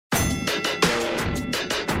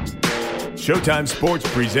Showtime Sports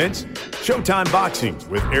presents Showtime Boxing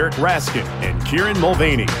with Eric Raskin and Kieran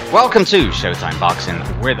Mulvaney. Welcome to Showtime Boxing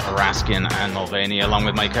with Raskin and Mulvaney, along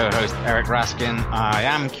with my co-host Eric Raskin. I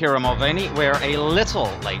am Kieran Mulvaney. We're a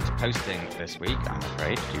little late posting this week, I'm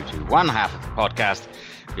afraid, due to one half of the podcast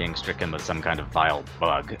being stricken with some kind of vile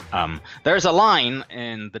bug. There's a line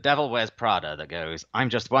in The Devil Wears Prada that goes, "I'm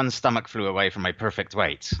just one stomach flu away from my perfect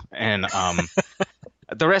weight." And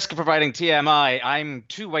at the risk of providing TMI, I'm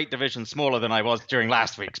 2 weight divisions smaller than I was during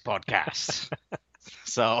last week's podcast.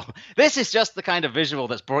 So this is just the kind of visual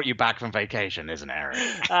that's brought you back from vacation, isn't it, Eric?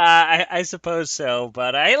 I suppose so,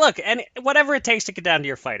 but look, and whatever it takes to get down to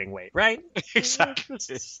your fighting weight, right? Exactly.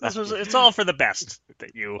 It's all for the best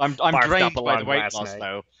that you. I'm barfed drained up by the along weight last loss, night.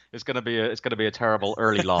 though. It's gonna be a terrible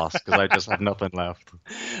early loss because I just have nothing left.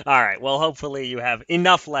 All right. Well, hopefully you have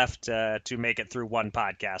enough left to make it through one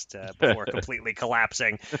podcast before completely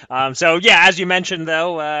collapsing. So yeah, as you mentioned,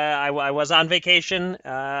 though, I was on vacation.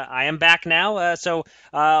 I am back now. So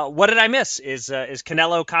what did I miss? Is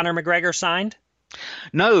Canelo Conor McGregor signed?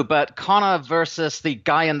 No, but Conor versus the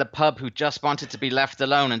guy in the pub who just wanted to be left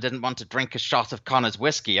alone and didn't want to drink a shot of Conor's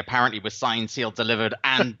whiskey apparently was signed, sealed, delivered,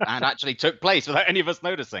 and actually took place without any of us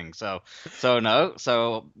noticing. So no.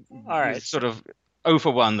 So All right. sort of 0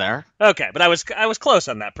 for 1 there. Okay, but I was close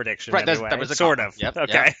on that prediction. Right, anyway. there was a sort couple. of. Yep,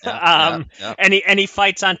 Okay. yep. Any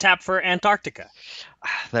fights on tap for Antarctica?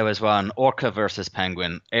 There was one, Orca versus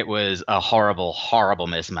Penguin. It was a horrible, horrible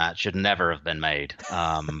mismatch. Should never have been made.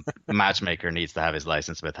 Matchmaker needs to have his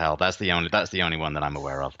license withheld. That's the only one that I'm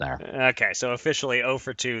aware of there. Okay, so officially 0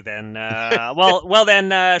 for 2 then. Well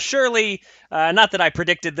then, surely, not that I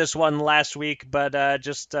predicted this one last week, but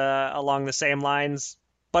just along the same lines,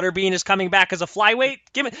 Butterbean is coming back as a flyweight.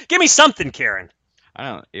 Give me something, Kieran. I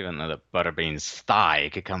don't even know that Butterbean's thigh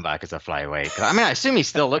could come back as a flyweight. I mean, I assume he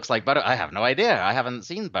still looks like Butter. I have no idea. I haven't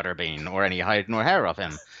seen Butterbean or any hide nor hair of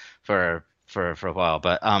him for a while.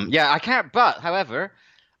 But yeah, I can't. But however,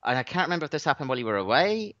 I can't remember if this happened while you were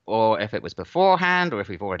away or if it was beforehand or if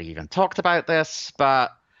we've already even talked about this.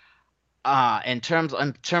 But in terms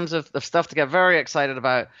of the stuff to get very excited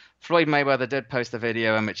about, Floyd Mayweather did post a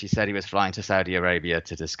video in which he said he was flying to Saudi Arabia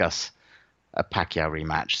to discuss a Pacquiao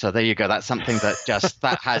rematch. So there you go. That's something that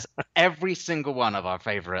that has every single one of our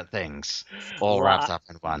favorite things all wrapped up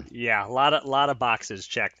in one. Yeah, a lot of boxes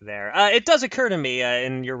checked there. It does occur to me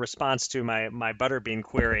in your response to my Butterbean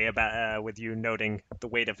query about with you noting the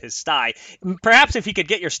weight of his thigh. Perhaps if he could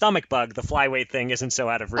get your stomach bug, the flyweight thing isn't so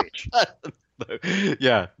out of reach.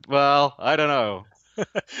 Yeah. Well, I don't know.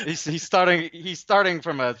 He's starting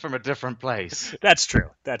from a different place. That's true.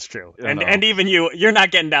 And even you're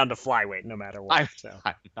not getting down to flyweight no matter what.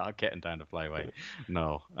 I'm not getting down to flyweight.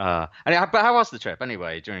 No. But how was the trip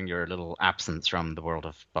anyway during your little absence from the world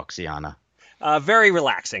of Boxiana? Very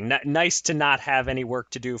relaxing. Nice to not have any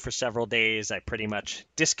work to do for several days. I pretty much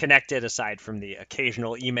disconnected aside from the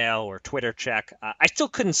occasional email or Twitter check. I still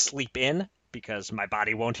couldn't sleep in because my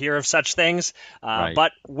body won't hear of such things. Right.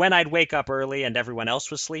 But when I'd wake up early and everyone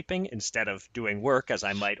else was sleeping, instead of doing work as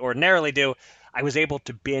I might ordinarily do, I was able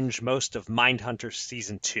to binge most of Mindhunter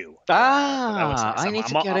Season 2. I need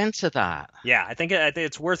to get into that. Yeah, I think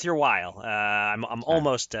it's worth your while. I'm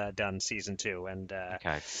almost done Season 2. And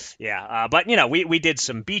Okay. yeah, but we did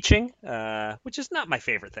some beaching, which is not my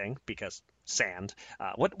favorite thing because sand.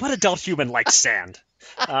 What adult human likes sand?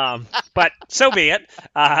 But so be it.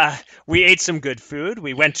 We ate some good food.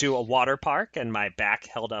 We went to a water park, and my back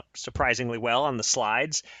held up surprisingly well on the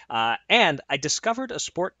slides. And I discovered a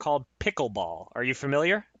sport called pickleball. Are you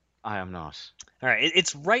familiar? I am not. All right,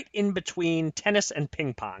 it's right in between tennis and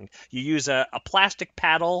ping pong. You use a plastic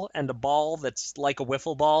paddle and a ball that's like a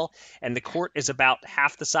wiffle ball, and the court is about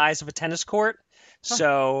half the size of a tennis court.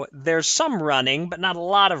 So there's some running, but not a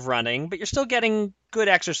lot of running, but you're still getting good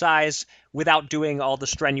exercise without doing all the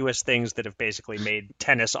strenuous things that have basically made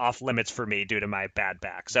tennis off limits for me due to my bad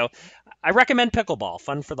back. So I recommend pickleball,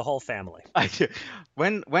 fun for the whole family.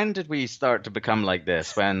 When did we start to become like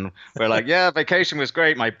this? When we're like, yeah, vacation was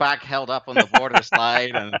great. My back held up on the water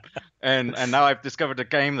slide, and now I've discovered a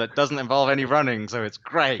game that doesn't involve any running, so it's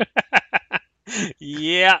great.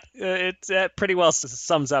 Yeah, it pretty well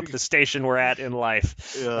sums up the station we're at in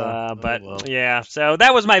life. Yeah, so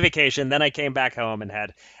that was my vacation. Then I came back home and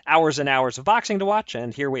had hours and hours of boxing to watch,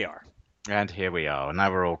 and here we are. And here we are.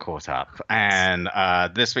 Now we're all caught up. And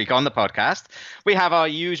this week on the podcast, we have our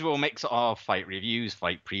usual mix of fight reviews,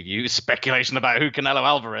 fight previews, speculation about who Canelo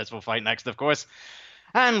Alvarez will fight next, of course.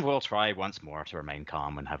 And we'll try once more to remain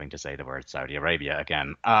calm when having to say the word Saudi Arabia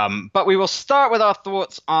again. But we will start with our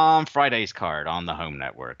thoughts on Friday's card on the home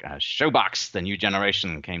network as ShoBox, the new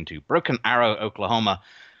generation, came to Broken Arrow, Oklahoma,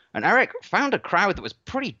 And Eric found a crowd that was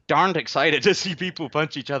pretty darned excited to see people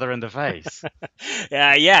punch each other in the face.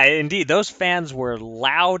 Yeah, indeed. Those fans were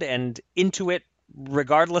loud and into it,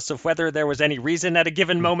 regardless of whether there was any reason at a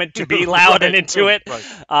given moment to be loud and into it.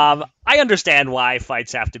 Right. I understand why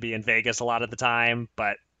fights have to be in Vegas a lot of the time,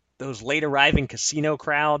 but those late arriving casino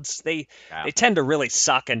crowds, they tend to really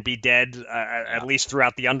suck and be dead, at least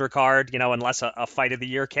throughout the undercard, unless a fight of the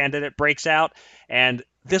year candidate breaks out. And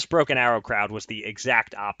this Broken Arrow crowd was the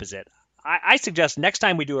exact opposite. I suggest next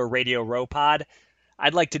time we do a Radio Row pod,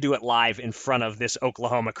 I'd like to do it live in front of this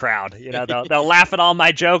Oklahoma crowd. They'll laugh at all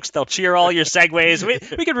my jokes. They'll cheer all your segues.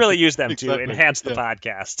 We could really use them to enhance the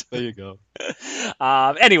podcast. There you go.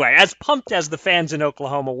 Anyway, as pumped as the fans in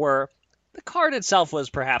Oklahoma were, the card itself was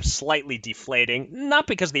perhaps slightly deflating, not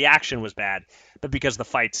because the action was bad, but because the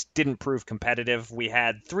fights didn't prove competitive. We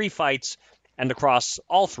had 3 fights, and across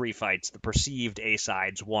all 3 fights, the perceived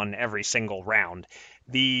A-sides won every single round.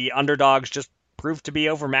 The underdogs just proved to be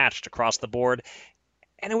overmatched across the board,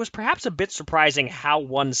 and it was perhaps a bit surprising how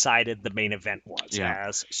one-sided the main event was,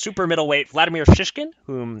 as super middleweight Vladimir Shishkin,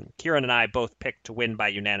 whom Kieran and I both picked to win by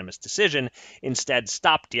unanimous decision, instead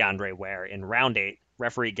stopped DeAndre Ware in round 8,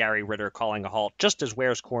 referee Gary Ritter calling a halt just as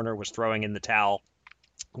Ware's corner was throwing in the towel.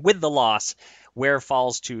 With the loss, Ware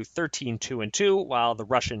falls to 13-2-2, while the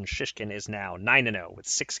Russian Shishkin is now 9-0 with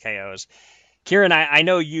 6 KOs. Kieran, I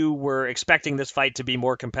know you were expecting this fight to be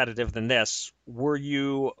more competitive than this. Were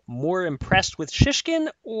you more impressed with Shishkin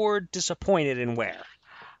or disappointed in Ware?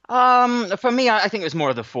 For me, I think it was more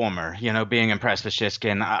of the former, being impressed with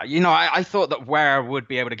Shishkin. I thought that Ware would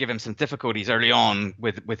be able to give him some difficulties early on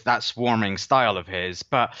with that swarming style of his,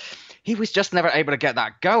 but he was just never able to get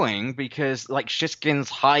that going because like Shishkin's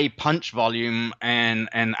high punch volume and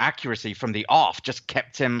accuracy from the off just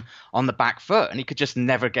kept him on the back foot and he could just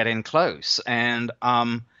never get in close. And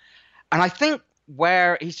I think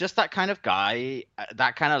Ware, he's just that kind of guy,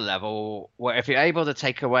 that kind of level where if you're able to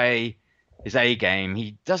take away his A game,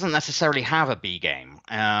 he doesn't necessarily have a B game.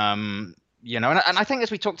 And I think as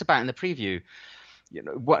we talked about in the preview,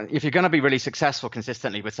 if you're going to be really successful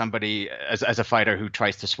consistently with somebody as a fighter who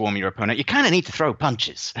tries to swarm your opponent, you kind of need to throw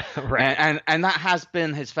punches. Right. And that has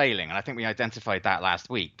been his failing. And I think we identified that last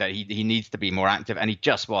week, that he needs to be more active, and he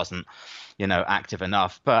just wasn't, active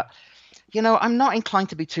enough. But, I'm not inclined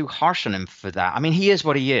to be too harsh on him for that. I mean, he is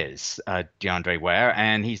what he is, DeAndre Ware,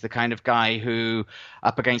 and he's the kind of guy who,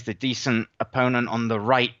 up against a decent opponent on the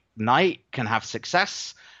right night, can have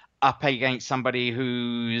success. Up against somebody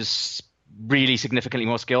who's really significantly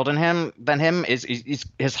more skilled than him, his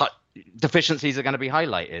deficiencies are going to be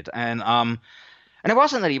highlighted. And it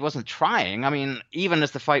wasn't that he wasn't trying. I mean, even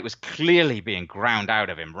as the fight was clearly being ground out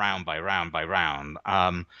of him round by round by round,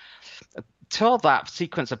 till that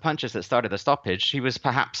sequence of punches that started the stoppage, he was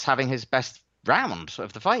perhaps having his best round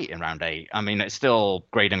of the fight in round 8. I mean, it's still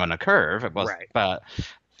grading on a curve. It was, right. But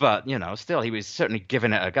still, he was certainly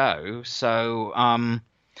giving it a go. So,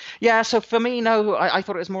 so for me, no, I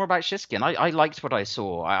thought it was more about Shishkin. I liked what I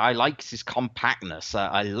saw. I liked his compactness.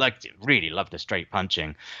 I really loved the straight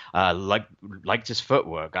punching. Liked his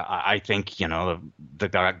footwork. I think,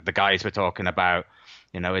 the guys were talking about,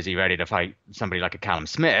 is he ready to fight somebody like a Callum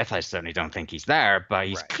Smith? I certainly don't think he's there, but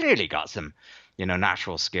he's clearly got some,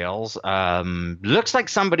 natural skills. Looks like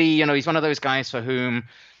somebody, he's one of those guys for whom,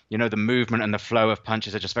 the movement and the flow of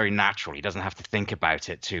punches are just very natural. He doesn't have to think about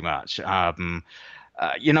it too much. Even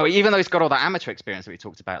though he's got all that amateur experience that we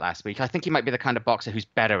talked about last week, I think he might be the kind of boxer who's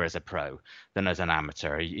better as a pro than as an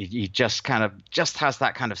amateur. He just has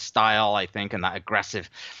that kind of style, I think, and that aggressive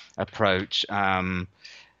approach.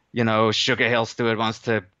 Sugar Hill Stewart wants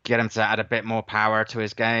to get him to add a bit more power to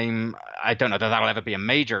his game. I don't know that that'll ever be a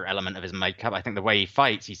major element of his makeup. I think the way he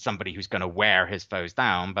fights, he's somebody who's going to wear his foes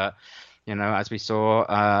down. But, as we saw,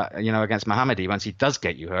 against Muhammadi, once he does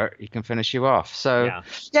get you hurt, he can finish you off. So,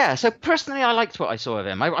 so personally, I liked what I saw of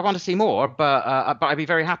him. I want to see more, but I'd be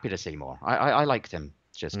very happy to see more. I liked him,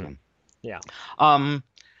 Shishkin. Yeah.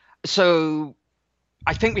 So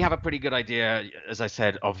I think we have a pretty good idea, as I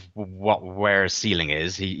said, of what Ware's ceiling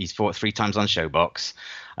is. He's fought 3 times on Showbox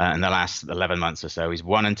in the last 11 months or so. He's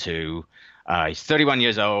 1-2. He's 31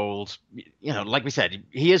 years old. Like we said,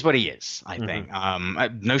 he is what he is, I think.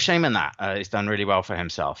 No shame in that. He's done really well for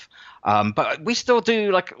himself. But we still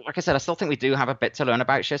do, like I said, I still think we do have a bit to learn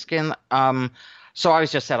about Shishkin. So I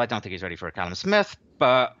was just said I don't think he's ready for a Callum Smith,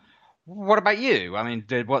 but what about you? I mean,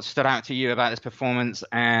 what stood out to you about his performance,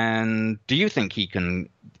 and do you think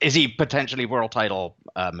is he potentially world title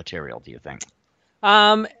material, do you think?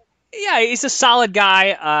 Yeah, he's a solid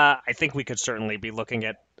guy. I think we could certainly be looking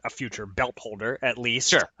at a future belt holder, at least.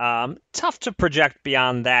 Sure. Tough to project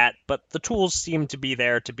beyond that, but the tools seem to be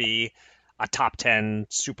there to be a top 10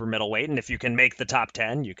 super middleweight. And if you can make the top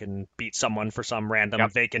 10, you can beat someone for some random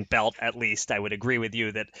vacant belt. At least I would agree with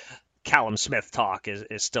you that Callum Smith talk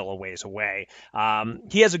is still a ways away.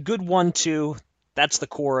 He has a good 1-2. That's the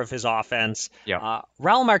core of his offense. Yeah.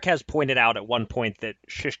 Raul Marquez pointed out at one point that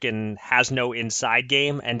Shishkin has no inside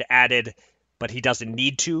game and added, but he doesn't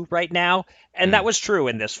need to right now. And that was true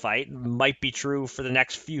in this fight. Might be true for the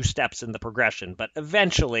next few steps in the progression. But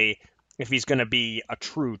eventually, if he's going to be a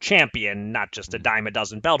true champion, not just a dime a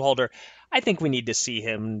dozen belt holder, I think we need to see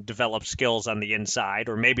him develop skills on the inside,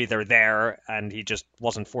 or maybe they're there and he just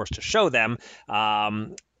wasn't forced to show them.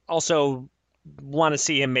 Also, want to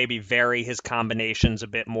see him maybe vary his combinations a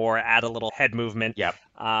bit more, add a little head movement.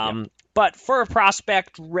 But for a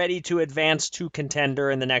prospect ready to advance to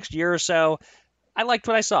contender in the next year or so, I liked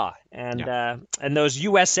what I saw, and those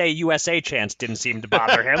USA chants didn't seem to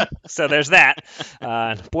bother him. So there's that.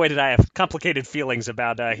 Boy, did I have complicated feelings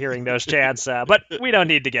about hearing those chants, but we don't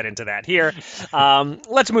need to get into that here.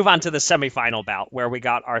 Let's move on to the semifinal bout, where we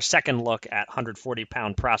got our second look at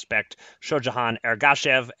 140-pound prospect Shojahan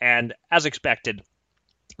Ergashev, and as expected,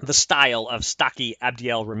 the style of stocky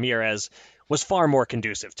Abdiel Ramirez was far more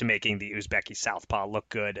conducive to making the Uzbeki southpaw look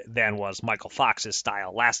good than was Michael Fox's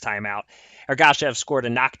style last time out. Ergashev scored a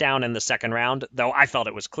knockdown in the second round, though I felt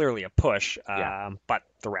it was clearly a push, but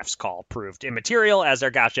the ref's call proved immaterial as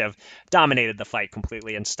Ergashev dominated the fight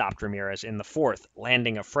completely and stopped Ramirez in the fourth,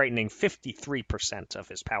 landing a frightening 53% of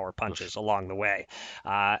his power punches along the way.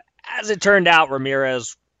 As it turned out,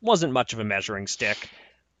 Ramirez wasn't much of a measuring stick.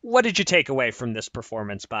 What did you take away from this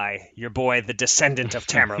performance by your boy, the descendant of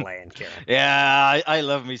Tamerlane, Kieran? Yeah, I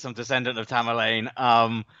love me some descendant of Tamerlane.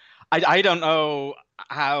 I don't know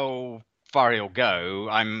how far he'll go.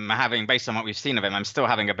 I'm having, based on what we've seen of him, I'm still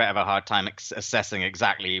having a bit of a hard time assessing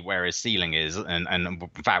exactly where his ceiling is and in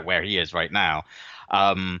fact where he is right now.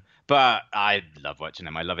 But I love watching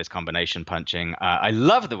him. I love his combination punching. I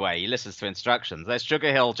love the way he listens to instructions. There's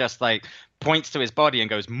Sugar Hill just like points to his body and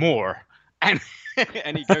goes, more. And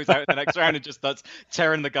and he goes out the next round and just starts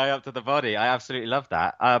tearing the guy up to the body. I absolutely love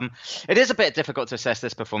that. It is a bit difficult to assess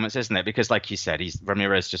this performance, isn't it? Because like you said,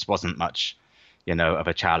 Ramirez just wasn't much, of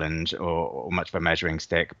a challenge or much of a measuring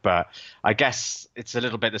stick. But I guess it's a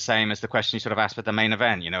little bit the same as the question you sort of asked with the main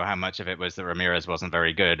event. How much of it was that Ramirez wasn't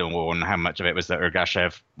very good, or how much of it was that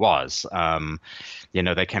Ergashev was.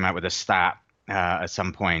 They came out with a stat at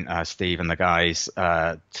some point, Steve and the guys,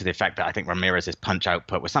 to the effect that I think Ramirez's punch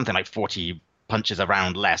output was something like 40 punches a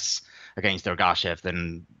round less against Ergashev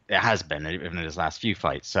than it has been even in his last few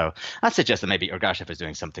fights. So that suggests that maybe Ergashev is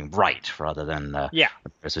doing something right rather than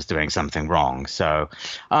Ramirez was doing something wrong. So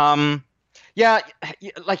like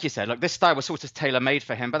you said, look, this style was sort of tailor-made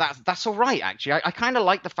for him, but that's all right, actually. I kind of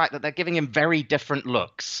like the fact that they're giving him very different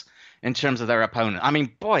looks in terms of their opponent. I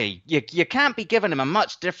mean, boy, you can't be giving him a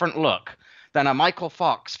much different look than a Michael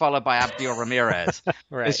Fox followed by Abdiel Ramirez.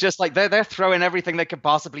 Right. It's just like they're throwing everything they could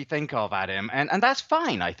possibly think of at him. And that's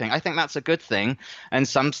fine, I think. I think that's a good thing. And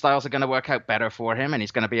some styles are going to work out better for him, and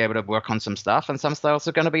he's going to be able to work on some stuff, and some styles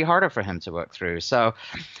are going to be harder for him to work through. So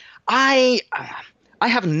I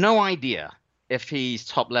have no idea if he's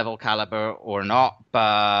top-level caliber or not,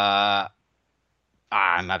 but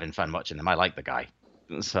I'm having fun watching him. I like the guy.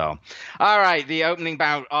 So, all right, the opening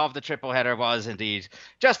bout of the triple header was indeed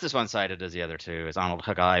just as one-sided as the other two, as Arnold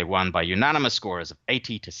Khagai won by unanimous scores of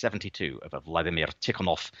 80-72 over Vladimir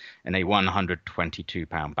Tikhonov in a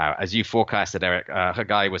 122-pound bout. As you forecasted, Eric,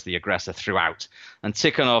 Khagai was the aggressor throughout, and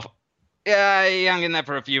Tikhonov, he hung in there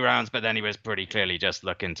for a few rounds, but then he was pretty clearly just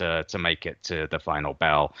looking to make it to the final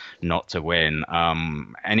bell, not to win.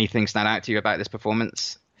 Anything stand out to you about this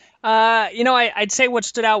performance? I'd say what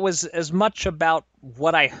stood out was as much about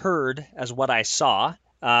what I heard as what I saw.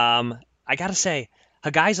 I gotta say,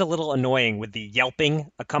 Hagai's a little annoying with the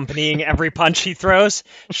yelping accompanying every punch he throws.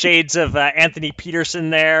 Shades of Anthony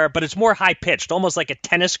Peterson there, but it's more high-pitched, almost like a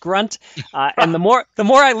tennis grunt. And the more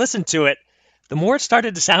I listened to it, the more it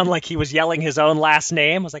started to sound like he was yelling his own last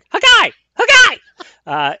name. I was like, Hagai!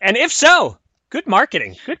 Hagai! And if so, good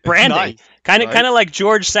marketing, good branding. Nice. Kind of like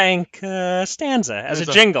George saying Costanza as a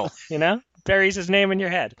jingle, buries his name in your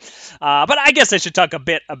head. But I guess I should talk a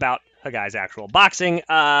bit about Hagai's actual boxing.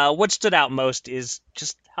 What stood out most is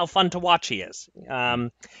just how fun to watch he is.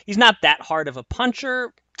 He's not that hard of a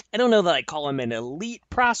puncher. I don't know that I call him an elite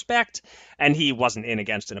prospect, and he wasn't in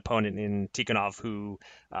against an opponent in Tikhonov who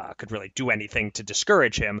could really do anything to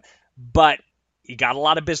discourage him. But he got a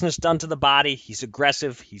lot of business done to the body. He's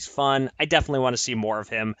aggressive. He's fun. I definitely want to see more of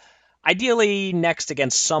him. Ideally, next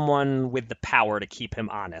against someone with the power to keep him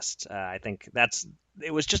honest. I think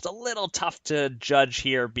it was just a little tough to judge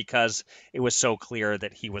here because it was so clear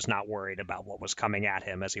that he was not worried about what was coming at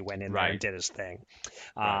him as he went in there and did his thing.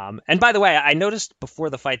 Right. And by the way, I noticed before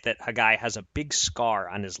the fight that Hagai has a big scar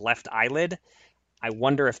on his left eyelid. I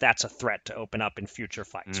wonder if that's a threat to open up in future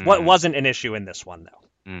fights. What wasn't an issue in this one,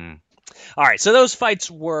 though. All right, so those fights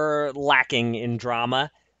were lacking in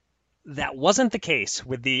drama. That wasn't the case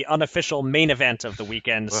with the unofficial main event of the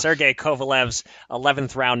weekend, Sergey Kovalev's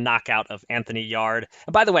 11th round knockout of Anthony Yarde.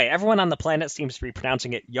 And by the way, everyone on the planet seems to be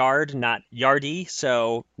pronouncing it Yard, not Yardy,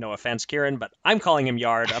 so no offense, Kieran, but I'm calling him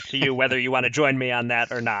Yard. Up to you whether you want to join me on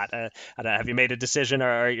that or not. Have you made a decision, or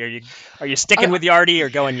are you sticking with Yardy or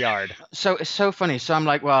going Yard? So it's so funny. So I'm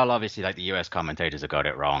like, well, obviously, like the US commentators have got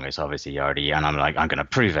it wrong. It's obviously Yardy, and I'm like, I'm going to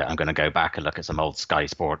prove it. I'm going to go back and look at some old Sky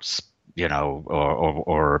Sports,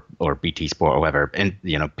 or BT Sport or whatever,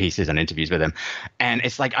 pieces and interviews with him, and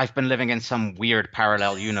it's like I've been living in some weird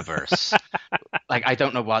parallel universe. Like I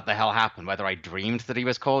don't know what the hell happened. Whether I dreamed that he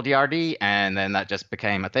was called Yardy and then that just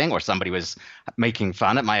became a thing, or somebody was making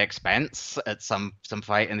fun at my expense at some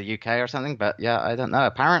fight in the UK or something. But yeah, I don't know.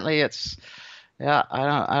 Apparently, it's. Yeah,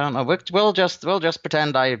 I don't know. We'll just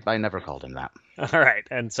pretend I never called him that. All right,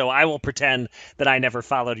 and so I will pretend that I never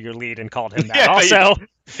followed your lead and called him that also.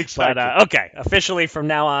 Exactly. But okay, officially from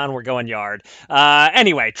now on, we're going Yard.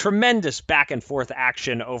 Anyway, tremendous back and forth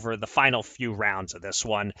action over the final few rounds of this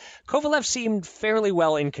one. Kovalev seemed fairly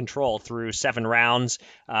well in control through 7 rounds.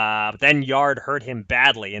 Then Yarde hurt him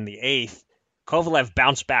badly in the 8th. Kovalev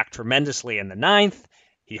bounced back tremendously in the 9th.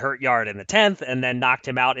 He hurt Yarde in the 10th and then knocked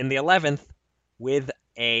him out in the 11th with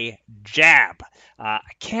a jab. I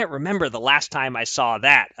can't remember the last time I saw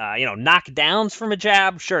that. Knockdowns from a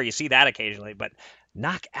jab, sure, you see that occasionally, but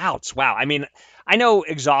knockouts, wow. I mean, I know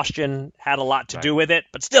exhaustion had a lot to do with it,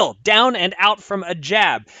 but still, down and out from a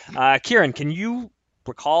jab. Kieran, can you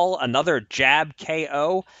recall another jab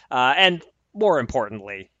KO? And more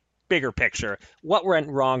importantly, bigger picture, what went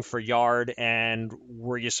wrong for Yarde, and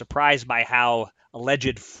were you surprised by how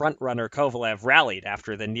alleged frontrunner Kovalev rallied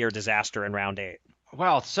after the near disaster in round 8?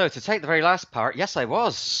 Well, so to take the very last part, yes, I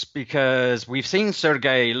was, because we've seen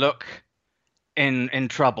Sergey look in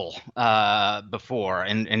trouble before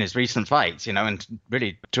in his recent fights, and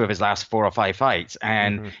really 2 of his last 4 or 5 fights,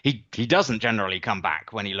 and he doesn't generally come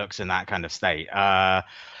back when he looks in that kind of state.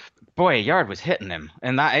 Boy, Yarde was hitting him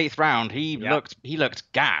in that 8th round. He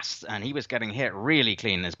looked gassed, and he was getting hit really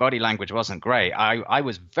clean. His body language wasn't great. I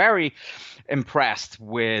was very impressed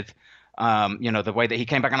with the way that he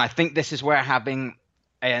came back, and I think this is where having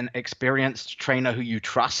an experienced trainer who you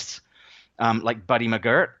trust, like Buddy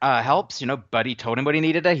McGirt, helps. Buddy told him what he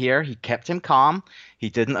needed to hear. He kept him calm. He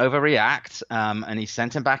didn't overreact, and he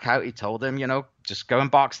sent him back out. He told him, just go and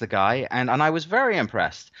box the guy. And I was very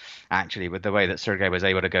impressed, actually, with the way that Sergey was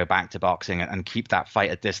able to go back to boxing and keep that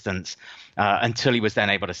fight at distance until he was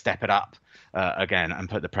then able to step it up again and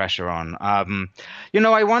put the pressure on.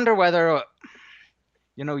 I wonder whether,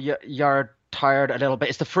 you're tired a little bit.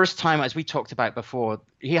 It's the first time, as we talked about before,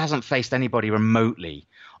 he hasn't faced anybody remotely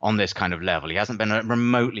on this kind of level. He hasn't been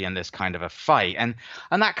remotely in this kind of a fight. And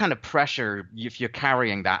that kind of pressure, if you're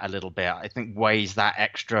carrying that a little bit, I think weighs that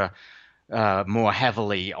extra more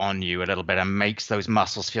heavily on you a little bit and makes those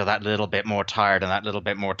muscles feel that little bit more tired and that little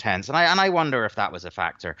bit more tense. And I wonder if that was a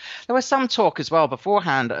factor. There was some talk as well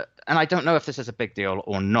beforehand, and I don't know if this is a big deal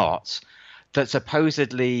or not, that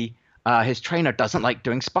supposedly his trainer doesn't like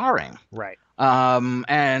doing sparring. Right.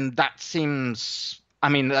 And that seems...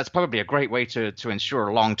 that's probably a great way to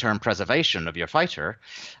ensure long-term preservation of your fighter,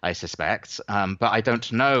 I suspect. But I don't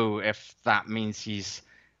know if that means he's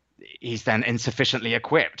then insufficiently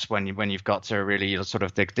equipped when you've got to really sort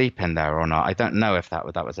of dig deep in there or not. I don't know if that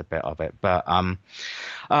was a bit of it. But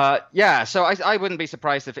so I wouldn't be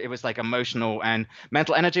surprised if it was like emotional and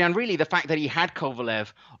mental energy. And really the fact that he had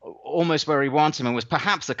Kovalev almost where he wants him and was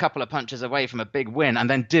perhaps a couple of punches away from a big win and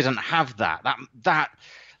then didn't have that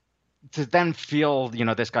to then feel,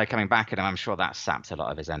 this guy coming back at him, I'm sure that sapped a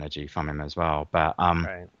lot of his energy from him as well. But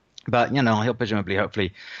right. But he'll presumably,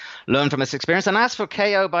 hopefully, learn from this experience. And as for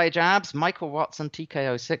KO by jabs, Michael Watson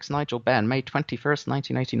TKO 6 Nigel Benn, May 21st,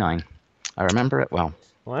 1989. I remember it well.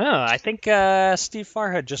 Well, I think Steve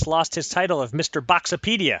Farhood just lost his title of Mr.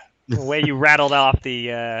 Boxopedia. The way you rattled off the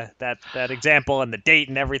that example and the date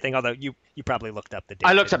and everything, although you probably looked up the date.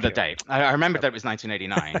 I looked up the date. I remembered that it was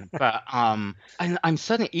 1989. But I'm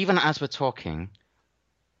suddenly, even as we're talking,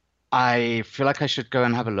 I feel like I should go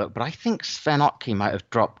and have a look, but I think Sven Otke might have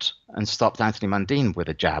dropped and stopped Anthony Mundine with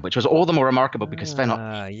a jab, which was all the more remarkable because Sven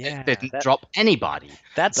Otke didn't drop anybody.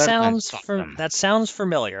 That sounds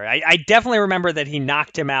familiar. I definitely remember that he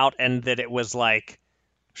knocked him out and that it was like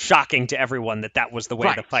shocking to everyone that was the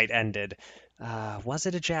way the fight ended. Was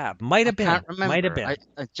it a jab? Might have been. I can't remember. Might have been.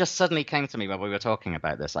 It just suddenly came to me when we were talking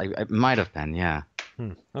about this. It might have been, yeah.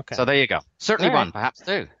 Okay. So there you go. Certainly one, perhaps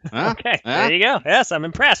two. Huh? Okay. Huh? There you go. Yes, I'm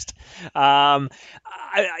impressed. So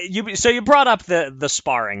you brought up the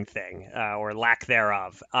sparring thing, or lack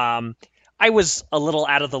thereof. I was a little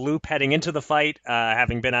out of the loop heading into the fight,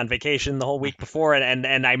 having been on vacation the whole week before,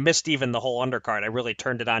 and I missed even the whole undercard. I really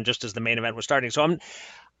turned it on just as the main event was starting. So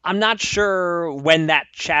I'm not sure when that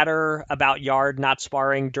chatter about Yarde not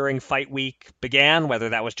sparring during fight week began, whether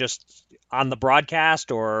that was just on the broadcast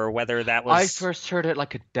or whether that was... I first heard it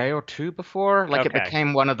like a day or two before. It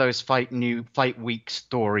became one of those fight week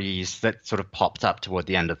stories that sort of popped up toward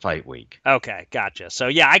the end of fight week. Okay, gotcha. So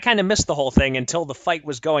yeah, I kind of missed the whole thing until the fight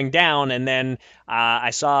was going down, and then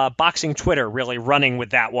I saw boxing Twitter really running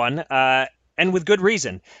with that one, and with good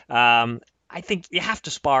reason. I think you have to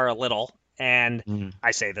spar a little. And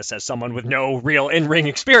I say this as someone with no real in-ring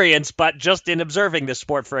experience, but just in observing this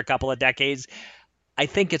sport for a couple of decades, I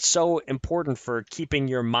think it's so important for keeping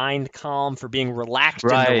your mind calm, for being relaxed in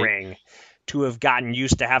the ring, to have gotten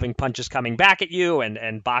used to having punches coming back at you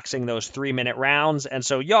and boxing those 3-minute rounds. And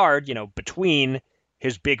so Yarde, between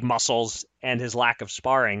his big muscles and his lack of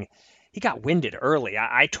sparring, he got winded early.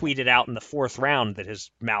 I tweeted out in the 4th round that his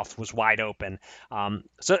mouth was wide open.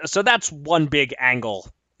 So that's one big angle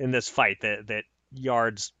in this fight that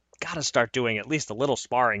Yarde's got to start doing at least a little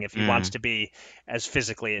sparring if he wants to be as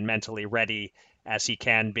physically and mentally ready as he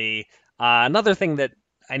can be. Another thing that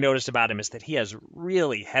I noticed about him is that he has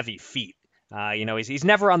really heavy feet. He's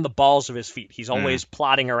never on the balls of his feet. He's always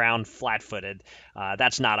plodding around flat-footed.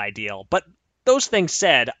 That's not ideal. But those things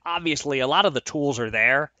said, obviously a lot of the tools are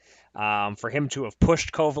there for him to have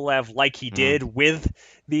pushed Kovalev like he did with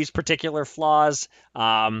these particular flaws.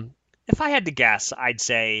 If I had to guess, I'd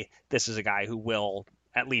say this is a guy who will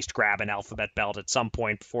at least grab an alphabet belt at some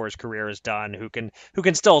point before his career is done, who can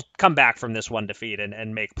still come back from this one defeat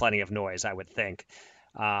and make plenty of noise, I would think.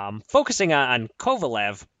 Focusing on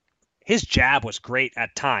Kovalev, his jab was great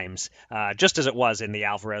at times, just as it was in the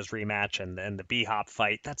Alvarez rematch and the B-Hop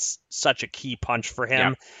fight. That's such a key punch for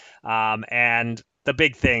him. Yep. And the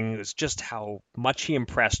big thing is just how much he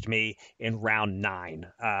impressed me in round 9.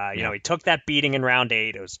 He took that beating in round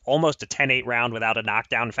 8. It was almost a 10-8 round without a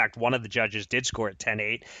knockdown. In fact, one of the judges did score at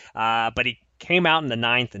 10-8. But he came out in the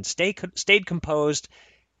 9th and stayed composed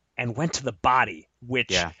and went to the body,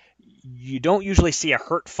 which you don't usually see a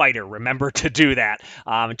hurt fighter remember to do that.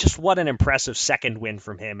 Just what an impressive second win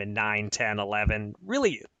from him in 9, 10, 11.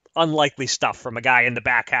 Really unlikely stuff from a guy in the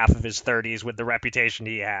back half of his 30s with the reputation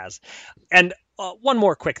he has. And one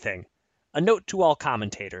more quick thing. A note to all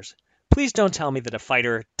commentators. Please don't tell me that a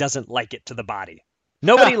fighter doesn't like it to the body.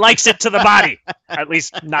 Nobody likes it to the body, at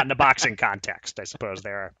least not in a boxing context. I suppose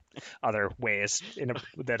there are other ways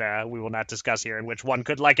that we will not discuss here in which one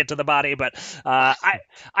could like it to the body, but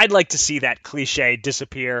I'd like to see that cliche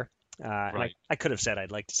disappear. I could have said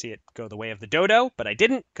I'd like to see it go the way of the dodo, but I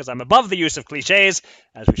didn't because I'm above the use of cliches,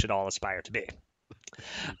 as we should all aspire to be.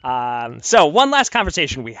 So one last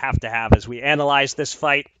conversation we have to have as we analyze this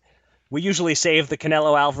fight. We usually save the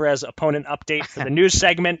Canelo Alvarez opponent update for the news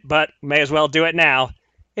segment, but may as well do it now.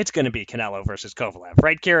 It's going to be Canelo versus Kovalev,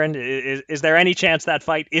 right, Kieran? Is there any chance that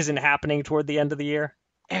fight isn't happening toward the end of the year?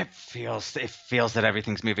 It feels that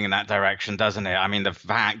everything's moving in that direction, doesn't it? I mean, the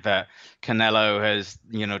fact that Canelo has,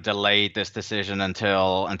 delayed this decision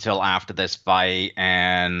until after this fight,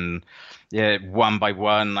 and one by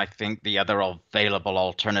one, I think the other available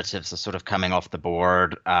alternatives are sort of coming off the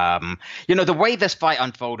board. The way this fight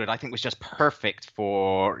unfolded, I think was just perfect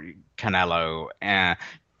for Canelo.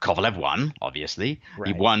 Kovalev won, obviously. Right.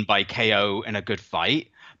 He won by KO in a good fight.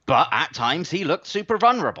 But at times he looked super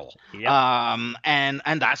vulnerable. Yep. And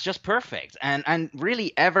that's just perfect. And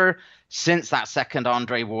really ever since that second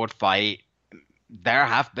Andre Ward fight, there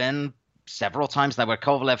have been several times now where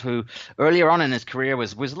Kovalev, who earlier on in his career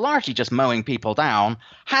was largely just mowing people down,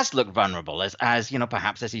 has looked vulnerable as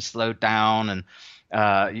perhaps as he slowed down and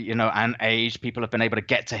and aged, people have been able to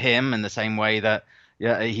get to him in the same way that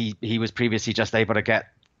he was previously just able to get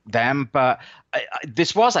them. But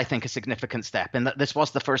this was, I think, a significant step in that this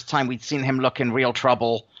was the first time we'd seen him look in real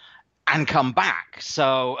trouble and come back.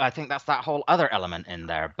 So I think that's that whole other element in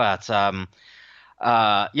there. But I'm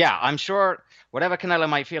sure whatever Canelo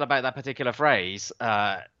might feel about that particular phrase,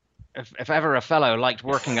 if ever a fellow liked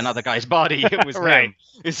working another guy's body, it was Right.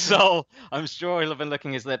 him. So I'm sure he'll have been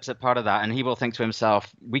licking his lips at part of that, and he will think to himself,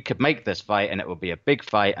 we could make this fight, and it will be a big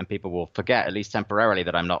fight, and people will forget, at least temporarily,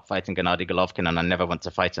 that I'm not fighting Gennady Golovkin, and I never want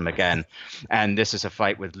to fight him again. And this is a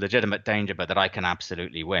fight with legitimate danger, but that I can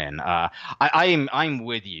absolutely win. I'm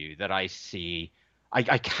with you that I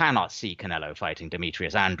cannot see Canelo fighting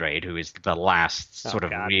Demetrius Andrade, who is the last sort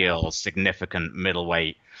of real significant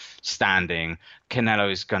middleweight standing.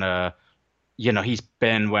 Canelo's gonna, he's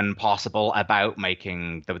been, when possible, about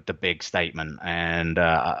making the big statement, and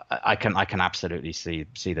I can absolutely see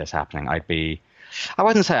this happening. I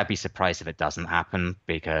wouldn't say I'd be surprised if it doesn't happen,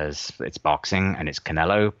 because it's boxing and it's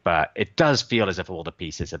Canelo, but it does feel as if all the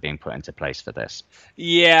pieces are being put into place for this.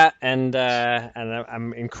 Yeah, and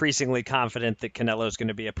I'm increasingly confident that Canelo is going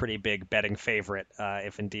to be a pretty big betting favorite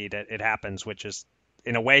if indeed it happens, which is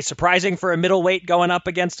in a way surprising for a middleweight going up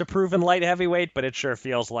against a proven light heavyweight, but it sure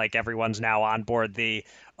feels like everyone's now on board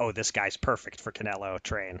this guy's perfect for Canelo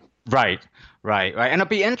train. Right. And it'll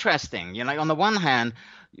be interesting. On the one hand,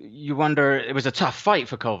 you wonder, it was a tough fight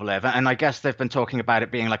for Kovalev, and I guess they've been talking about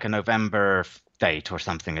it being like a November date or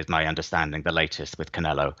something, is my understanding, the latest with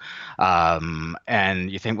Canelo. And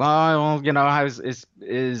you think, well, how is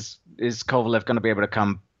Kovalev going to be able to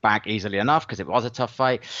come back easily enough, because it was a tough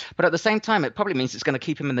fight? But at the same time, it probably means it's going to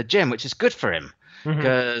keep him in the gym, which is good for him,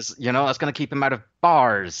 because that's going to keep him out of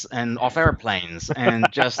bars and off airplanes and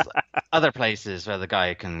just other places where the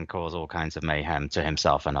guy can cause all kinds of mayhem to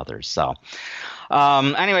himself and others. So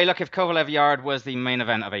anyway, look, if Kovalev Yard was the main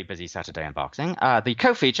event of a busy Saturday in boxing, the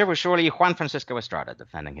co-feature was surely Juan Francisco Estrada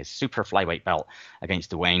defending his super flyweight belt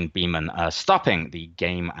against Dwayne Beeman, stopping the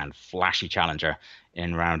game and flashy challenger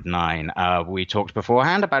in round 9. We talked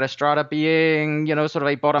beforehand about Estrada being, sort of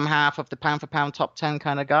a bottom half of the pound-for-pound top 10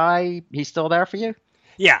 kind of guy. He's still there for you?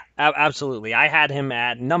 Yeah, absolutely. I had him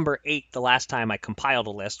at number 8 the last time I compiled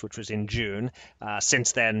a list, which was in June.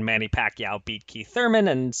 Since then, Manny Pacquiao beat Keith Thurman,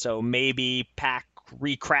 and so maybe Pac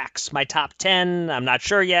recracks my top 10. I'm not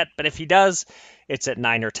sure yet, but if he does, it's at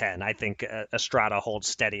 9 or 10. I think Estrada holds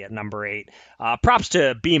steady at number 8. Props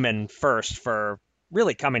to Beeman first for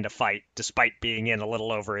really coming to fight despite being in a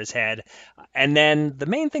little over his head. And then the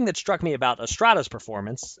main thing that struck me about Estrada's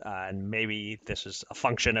performance, and maybe this is a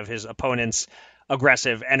function of his opponent's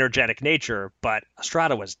aggressive, energetic nature, but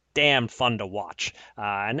Estrada was damn fun to watch.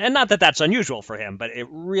 And not that that's unusual for him, but it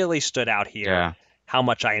really stood out here how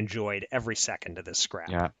much I enjoyed every second of this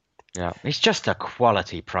scrap. Yeah, he's just a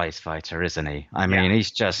quality prize fighter, isn't he? I mean,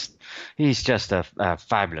 he's just a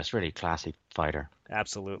fabulous, really classy fighter.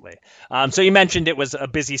 Absolutely. So you mentioned it was a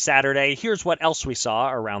busy Saturday. Here's what else we saw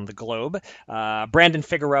around the globe. Brandon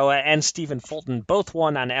Figueroa and Stephen Fulton both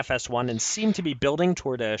won on FS1 and seem to be building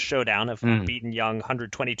toward a showdown of beaten young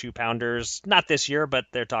 122-pounders. Not this year, but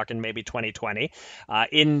they're talking maybe 2020.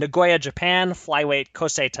 In Nagoya, Japan, flyweight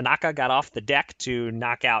Kosei Tanaka got off the deck to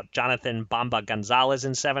knock out Jonathan Bamba Gonzalez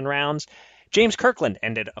in 7 rounds. James Kirkland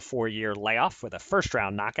ended a 4-year layoff with a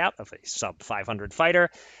first-round knockout of a sub-500 fighter.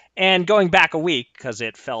 And going back a week, because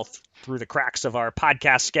it fell through the cracks of our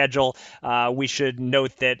podcast schedule, we should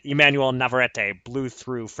note that Emmanuel Navarrete blew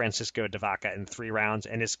through Francisco de Vaca in 3 rounds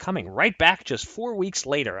and is coming right back just 4 weeks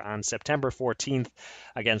later on September 14th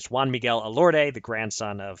against Juan Miguel Elorde, the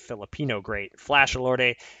grandson of Filipino great Flash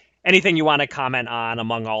Elorde. Anything you want to comment on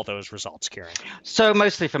among all those results, Kieran? So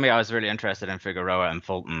mostly for me, I was really interested in Figueroa and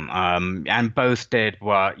Fulton, and both did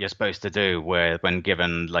what you're supposed to do when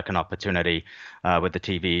given like an opportunity with the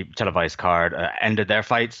TV televised card, ended their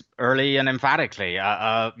fights early and emphatically.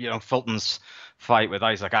 Fulton's fight with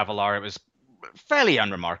Isaac Avalar, it was fairly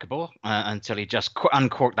unremarkable until he just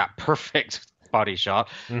uncorked that perfect body shot.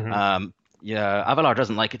 Avalar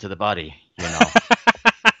doesn't like it to the body,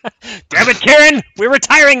 Damn it, Kieran! We're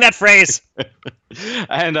retiring that phrase.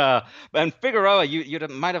 And Figueroa, you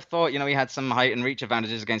might have thought, he had some height and reach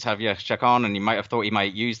advantages against Javier Chacon, and you might have thought he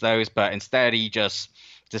might use those, but instead he just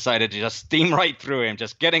decided to just steam right through him,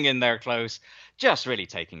 just getting in there close, just really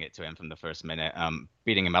taking it to him from the first minute,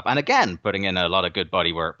 beating him up, and again putting in a lot of good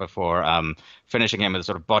body work before finishing him with a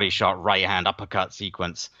sort of body shot right hand uppercut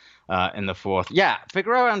sequence in the 4th. Yeah,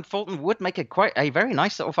 Figueroa and Fulton would make quite a very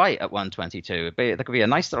nice little fight at 122. There could be a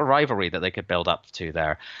nice little rivalry that they could build up to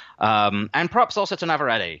there. And props also to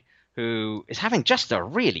Navarrete, who is having just a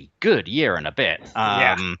really good year and a bit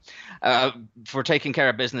for taking care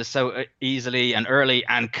of business so easily and early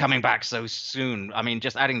and coming back so soon. I mean,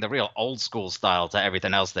 just adding the real old school style to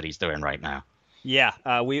everything else that he's doing right now.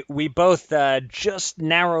 Yeah, we both just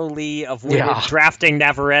narrowly avoided drafting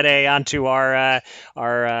Navarrete onto our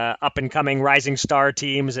up and coming rising star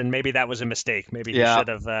teams, and maybe that was a mistake. Maybe he should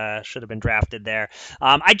have been drafted there.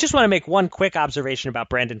 I just want to make one quick observation about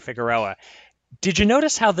Brandon Figueroa. Did you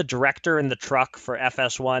notice how the director in the truck for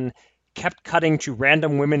FS1 kept cutting to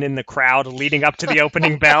random women in the crowd leading up to the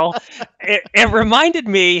opening bell? It reminded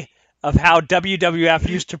me of how WWF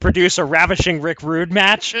used to produce a Ravishing Rick Rude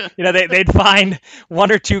match. They'd find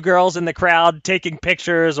one or two girls in the crowd taking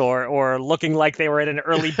pictures or looking like they were at an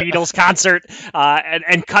early Beatles concert,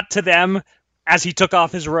 and cut to them as he took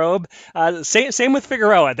off his robe. Same with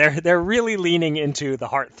Figueroa. They're really leaning into the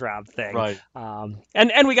heartthrob thing. Right.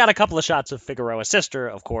 And we got a couple of shots of Figueroa's sister,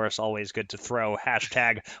 of course. Always good to throw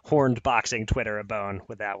 #HornedBoxing Twitter a bone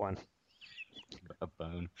with that one. A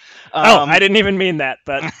bone. I didn't even mean that,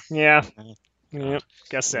 but yeah,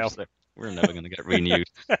 guess so. We're never going to get renewed.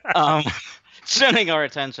 Turning our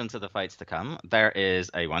attention to the fights to come, there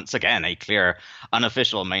is once again a clear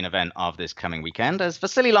unofficial main event of this coming weekend as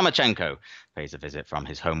Vasily Lomachenko pays a visit from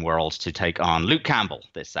his home world to take on Luke Campbell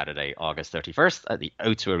this Saturday, August 31st at the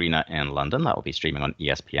O2 Arena in London. That will be streaming on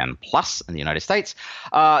ESPN Plus in the United States.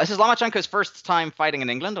 This is Lomachenko's first time fighting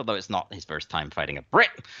in England, although it's not his first time fighting a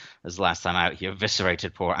Brit, as last time out he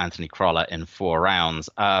eviscerated poor Anthony Crolla in 4 rounds.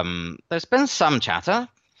 There's been some chatter,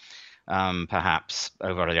 perhaps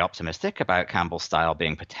overly optimistic, about Campbell's style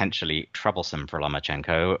being potentially troublesome for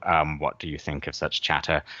Lomachenko. What do you think of such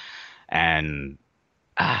chatter? And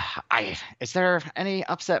is there any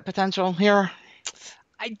upset potential here?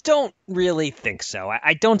 I don't really think so.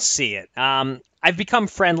 I don't see it. I've become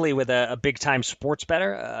friendly with a big-time sports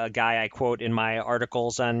bettor, a guy I quote in my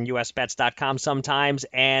articles on usbets.com sometimes,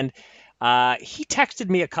 and he texted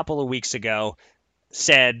me a couple of weeks ago,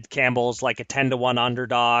 said Campbell's like a 10-1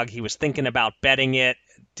 underdog. He was thinking about betting it.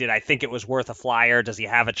 Did I think it was worth a flyer? Does he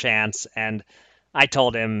have a chance? And I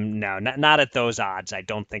told him, no, not at those odds. I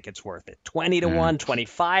don't think it's worth it. 20-1,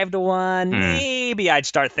 25-1, maybe I'd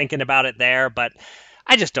start thinking about it there, but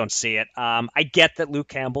I just don't see it. I get that Luke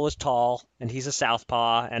Campbell is tall and he's a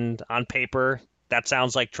southpaw, and on paper that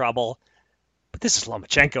sounds like trouble. But this is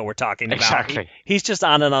Lomachenko we're talking about. Exactly. He's just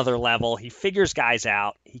on another level. He figures guys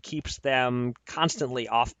out. He keeps them constantly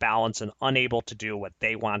off balance and unable to do what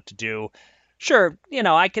they want to do. Sure,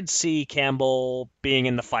 I could see Campbell being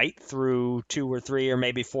in the fight through 2 or 3 or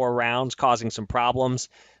maybe 4 rounds, causing some problems.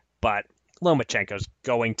 But Lomachenko's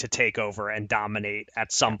going to take over and dominate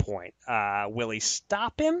at some point. Will he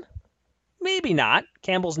stop him? Maybe not.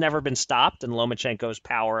 Campbell's never been stopped, and Lomachenko's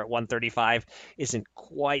power at 135 isn't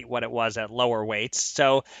quite what it was at lower weights.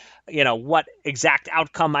 So, what exact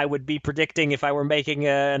outcome I would be predicting if I were making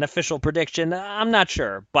an official prediction, I'm not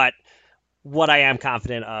sure. But what I am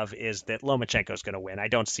confident of is that Lomachenko's going to win. I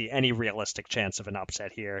don't see any realistic chance of an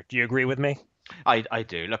upset here. Do you agree with me? I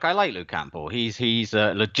do. Look, I like Luke Campbell. He's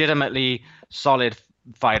a legitimately solid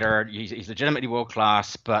fighter. He's legitimately world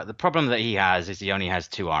class, but the problem that he has is he only has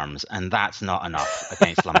 2 arms, and that's not enough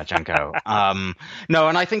against Lomachenko. No,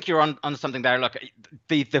 and I think you're on something there. Look,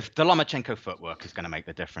 the Lomachenko footwork is going to make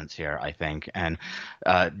the difference here, I think, and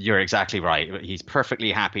you're exactly right. He's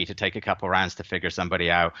perfectly happy to take a couple rounds to figure somebody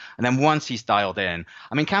out, and then once he's dialed in,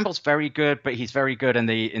 I mean, Campbell's very good, but he's very good in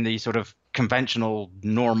the sort of conventional,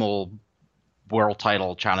 normal world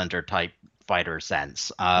title challenger type fighter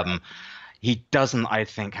sense. He doesn't, I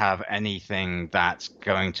think, have anything that's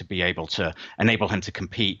going to be able to enable him to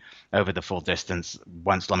compete over the full distance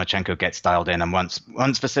once Lomachenko gets dialed in, and once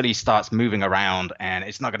Vasily starts moving around. And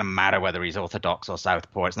it's not going to matter whether he's orthodox or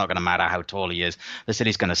southpaw. It's not going to matter how tall he is.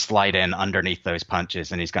 Vasily's going to slide in underneath those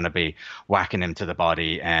punches, and he's going to be whacking him to the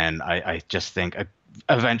body. And I just think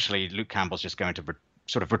eventually Luke Campbell's just going to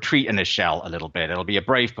sort of retreat in his shell a little bit. It'll be a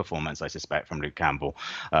brave performance, I suspect, from Luke Campbell.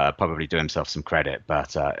 Probably do himself some credit,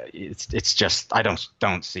 but it's just I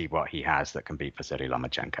don't see what he has that can beat Vasily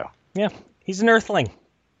Lomachenko. Yeah, he's an earthling.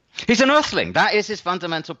 He's an earthling. That is his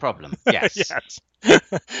fundamental problem. Yes. Yes.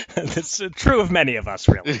 That's true of many of us,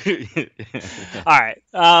 really. All right.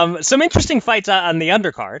 Some interesting fights on the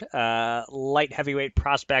undercard. Light heavyweight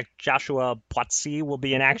prospect Joshua Poitsy will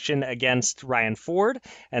be in action against Ryan Ford.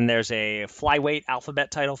 And there's a flyweight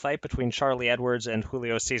alphabet title fight between Charlie Edwards and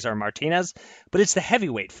Julio Cesar Martinez. But it's the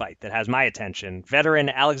heavyweight fight that has my attention. Veteran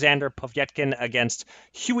Alexander Povetkin against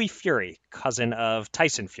Hughie Fury, cousin of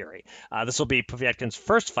Tyson Fury. This will be Povetkin's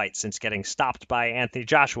first fight since getting stopped by Anthony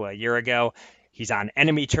Joshua a year ago. He's on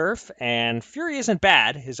enemy turf, and Fury isn't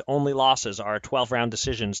bad. His only losses are 12-round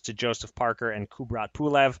decisions to Joseph Parker and Kubrat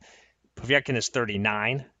Pulev. Povetkin is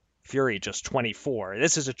 39, Fury just 24.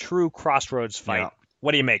 This is a true crossroads fight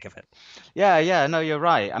What do you make of it? Yeah, no, you're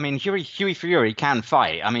right. I mean, Huey Fury can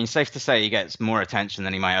fight. I mean, safe to say he gets more attention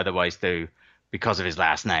than he might otherwise do because of his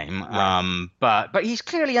last name. Right. But he's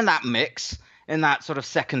clearly in that mix, in that sort of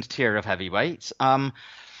second tier of heavyweights. And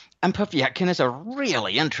Povetkin is a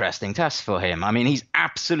really interesting test for him. I mean, he's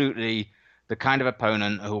absolutely the kind of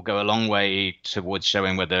opponent who will go a long way towards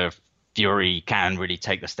showing whether Fury can really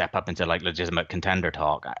take the step up into like legitimate contender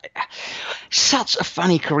talk. Such a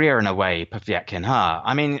funny career in a way, Povetkin, huh?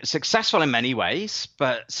 I mean, successful in many ways,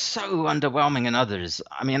 but so underwhelming in others.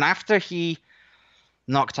 I mean, after he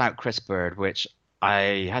knocked out Chris Bird, which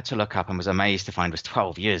I had to look up and was amazed to find was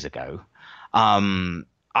 12 years ago.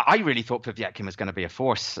 I really thought Povetkin was going to be a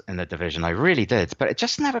force in the division. I really did, but it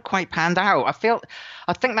just never quite panned out. I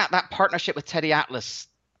think that partnership with Teddy Atlas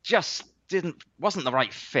just wasn't the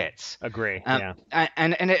right fit. Agree. Yeah.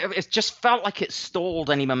 And it just felt like it stalled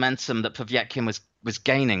any momentum that Povetkin was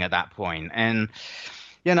gaining at that point. And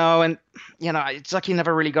it's like he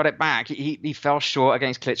never really got it back. He fell short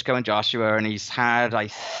against Klitschko and Joshua, and he's had, I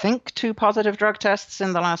think, 2 positive drug tests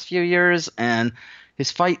in the last few years. And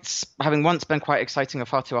his fights, having once been quite exciting, are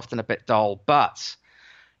far too often a bit dull. But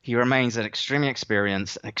he remains an extremely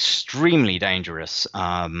experienced, extremely dangerous,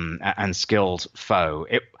 and skilled foe.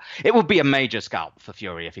 It would be a major scalp for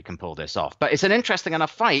Fury if he can pull this off. But it's an interesting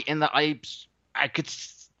enough fight in that I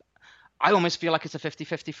almost feel like it's a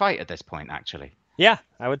 50-50 fight at this point, actually. Yeah,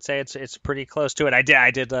 I would say it's pretty close to it. I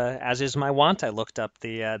did as is my wont. I looked up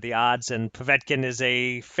the odds, and Povetkin is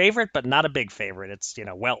a favorite, but not a big favorite. It's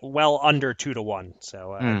well under 2-1.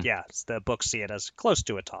 So yeah, the books see it as close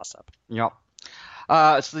to a toss up. Yep.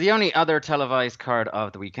 So the only other televised card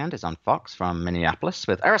of the weekend is on Fox from Minneapolis,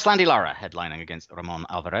 with Erislandy Lara headlining against Ramon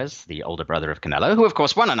Alvarez, the older brother of Canelo, who of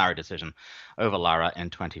course won an hour decision over Lara in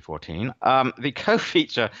 2014. The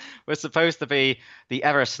co-feature was supposed to be the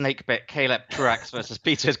ever snake-bit Caleb Truax versus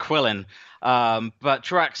Peter Quillin, but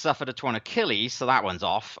Truax suffered a torn Achilles, so that one's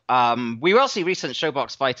off. We will see recent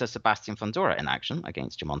Showbox fighter Sebastian Fundora in action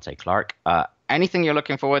against Jamonte Clark. Anything you're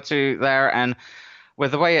looking forward to there? And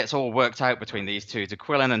with the way it's all worked out between these two, do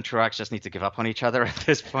Quillin and Truax just need to give up on each other at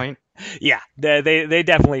this point? Yeah, they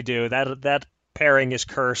definitely do. That pairing is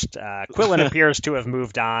cursed. Quillin appears to have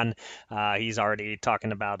moved on. He's already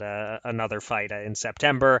talking about another fight in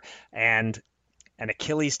September, and an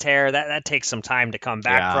Achilles tear that takes some time to come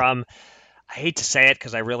back from. I hate to say it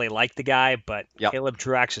because I really like the guy, but Caleb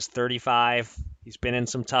Truax is 35. He's been in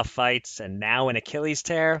some tough fights, and now an Achilles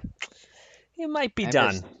tear, he might be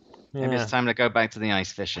done. Maybe it's time to go back to the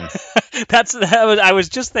ice fishing. I was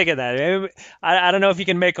just thinking that. I don't know if you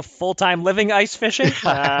can make a full-time living ice fishing,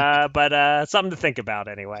 but something to think about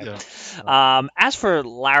anyway. Yeah. As for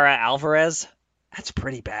Lara Alvarez, that's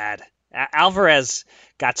pretty bad. Alvarez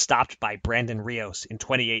got stopped by Brandon Rios in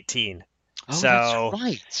 2018. Oh, so, that's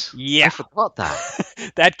right. Yeah. I forgot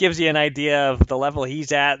that. That gives you an idea of the level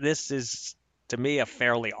he's at. This is, to me, a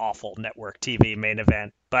fairly awful network TV main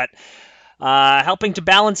event. But helping to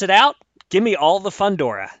balance it out, give me all the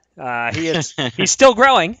Fundora. He's still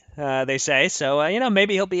growing, they say. So,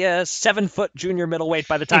 maybe he'll be a 7-foot junior middleweight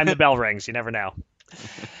by the time the bell rings. You never know.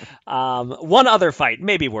 One other fight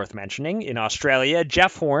maybe worth mentioning. In Australia,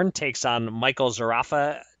 Jeff Horn takes on Michael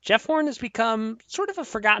Zarafa. Jeff Horn has become sort of a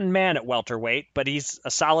forgotten man at welterweight, but he's a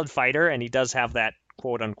solid fighter, and he does have that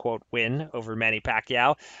quote-unquote win over Manny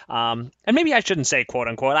Pacquiao. And maybe I shouldn't say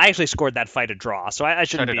quote-unquote. I actually scored that fight a draw, so I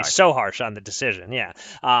shouldn't be so harsh on the decision. Yeah.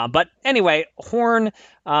 But anyway, Horn,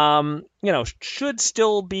 should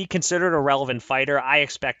still be considered a relevant fighter. I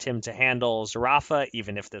expect him to handle Zarafa,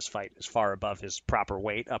 even if this fight is far above his proper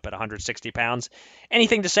weight, up at 160 pounds.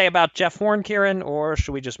 Anything to say about Jeff Horn, Kieran, or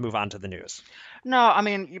should we just move on to the news? No, I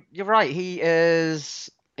mean, you're right.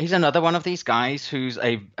 He's another one of these guys who's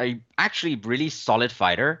a actually really solid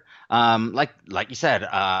fighter. Like you said,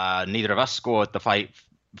 neither of us scored the fight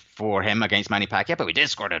for him against Manny Pacquiao, but we did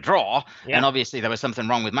score a draw. Yeah. And obviously there was something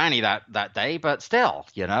wrong with Manny that day, but still,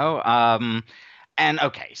 And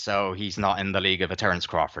okay, so he's not in the league of a Terence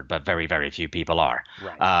Crawford, but very, very few people are.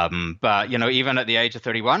 Right. But even at the age of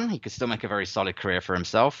 31, he could still make a very solid career for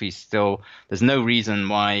himself. There's no reason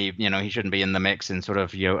why he shouldn't be in the mix in sort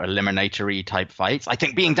of eliminatory type fights. I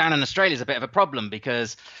think being down in Australia is a bit of a problem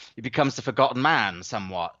because he becomes the forgotten man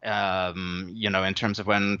somewhat. In terms of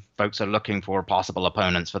when folks are looking for possible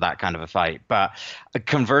opponents for that kind of a fight. But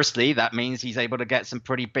conversely, that means he's able to get some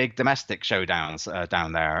pretty big domestic showdowns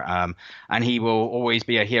down there, and he will always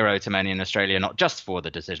be a hero to many in Australia, not just for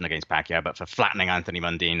the decision against Pacquiao, but for flattening Anthony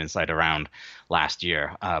Mundine inside a round last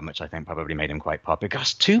year, which I think probably made him quite popular.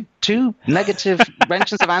 Gosh, two negative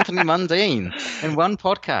mentions of Anthony Mundine in one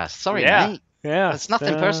podcast. Sorry, mate. Yeah, It's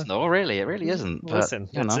nothing personal, really. It really isn't. But, listen,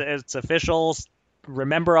 you know. it's officials.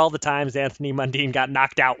 Remember all the times Anthony Mundine got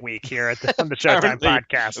knocked out week here on the Showtime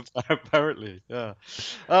podcast. Apparently, yeah.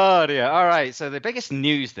 Oh dear. All right. So the biggest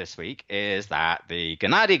news this week is that the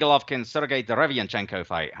Gennady Golovkin Sergey Derevyanchenko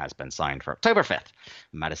fight has been signed for October 5th,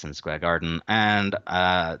 Madison Square Garden, and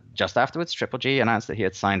just afterwards, Triple G announced that he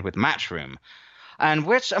had signed with Matchroom, and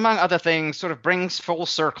which, among other things, sort of brings full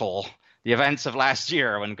circle the events of last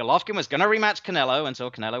year when Golovkin was going to rematch Canelo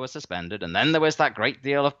until Canelo was suspended. And then there was that great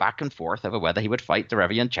deal of back and forth over whether he would fight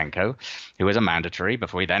Derevyanchenko, who was a mandatory,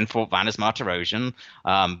 before he then fought Vanis Martirosyan,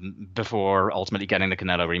 before ultimately getting the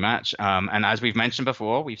Canelo rematch. And as we've mentioned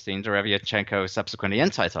before, we've seen Derevyanchenko subsequently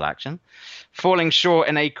in title action, falling short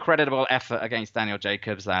in a creditable effort against Daniel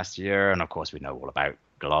Jacobs last year. And of course, we know all about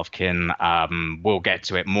Golovkin. We'll get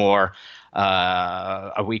to it more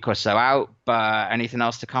a week or so out. But anything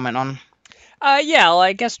else to comment on? Yeah, well,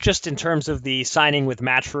 I guess just in terms of the signing with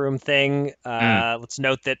Matchroom thing, let's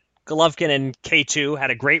note that Golovkin and K2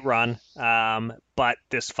 had a great run, but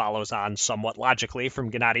this follows on somewhat logically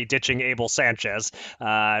from Gennady ditching Abel Sanchez.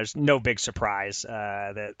 There's no big surprise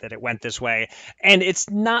that it went this way. And it's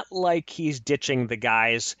not like he's ditching the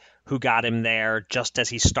guys who got him there just as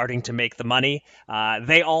he's starting to make the money.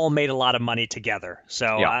 They all made a lot of money together.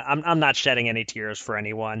 So yeah. I'm not shedding any tears for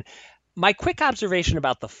anyone. My quick observation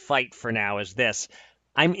about the fight for now is this.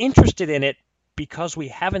 I'm interested in it because we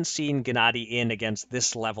haven't seen Gennady in against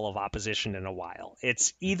this level of opposition in a while.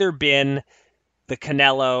 It's either been the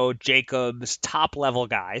Canelo, Jacobs, top-level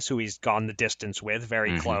guys who he's gone the distance with,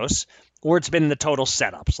 very close, or it's been the total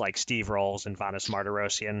setups like Steve Rolls and Vanis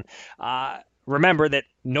Martirosyan. Remember that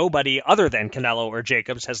nobody other than Canelo or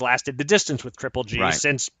Jacobs has lasted the distance with Triple G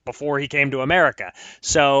since before he came to America.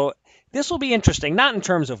 So this will be interesting, not in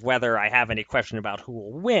terms of whether I have any question about who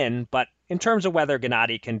will win, but in terms of whether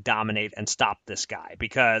Gennady can dominate and stop this guy.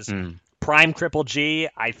 Because prime Triple G,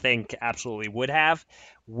 I think, absolutely would have.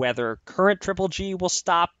 Whether current Triple G will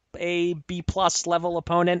stop a B-plus level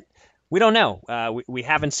opponent, we don't know. We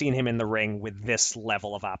haven't seen him in the ring with this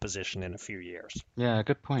level of opposition in a few years. Yeah,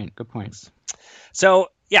 good point. Good points. So,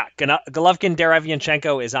 yeah, Golovkin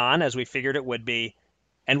Derevyanchenko is on, as we figured it would be.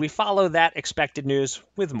 And we follow that expected news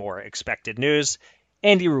with more expected news.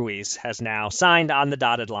 Andy Ruiz has now signed on the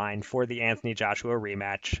dotted line for the Anthony Joshua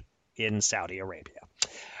rematch in Saudi Arabia.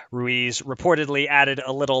 Ruiz reportedly added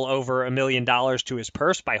a little over $1 million to his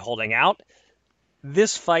purse by holding out.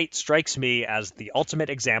 This fight strikes me as the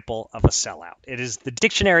ultimate example of a sellout. It is the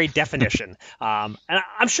dictionary definition. And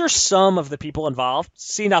I'm sure some of the people involved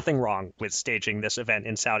see nothing wrong with staging this event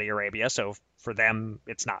in Saudi Arabia. So for them,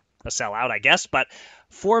 it's not a sellout, I guess. But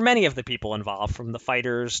for many of the people involved, from the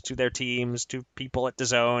fighters to their teams to people at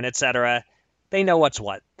DAZN, etc., they know what's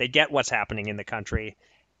what. They get what's happening in the country.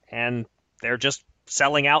 And they're just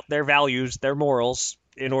selling out their values, their morals,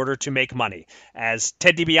 in order to make money. As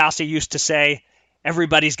Ted DiBiase used to say,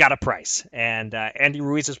 everybody's got a price. And Andy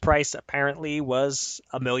Ruiz's price apparently was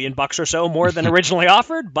 $1 million or so more than originally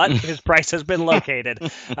offered, but his price has been located.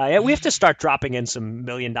 We have to start dropping in some $1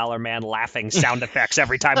 Million Man laughing sound effects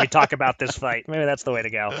every time we talk about this fight. Maybe that's the way to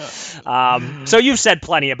go. So you've said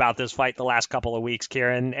plenty about this fight the last couple of weeks,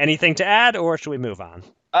 Kieran. Anything to add, or should we move on?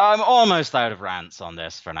 I'm almost out of rants on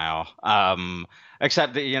this for now.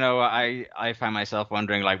 Except that, I find myself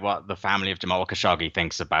wondering, like, what the family of Jamal Khashoggi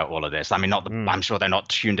thinks about all of this. I mean, I'm sure they're not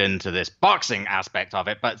tuned into this boxing aspect of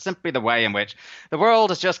it, but simply the way in which the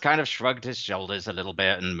world has just kind of shrugged his shoulders a little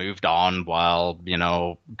bit and moved on while,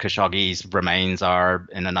 Khashoggi's remains are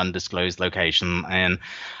in an undisclosed location. And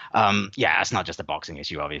it's not just a boxing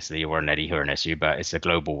issue, obviously, or an Eddie Hearn issue, but it's a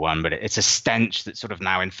global one. But it's a stench that's sort of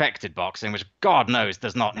now infected boxing, which God knows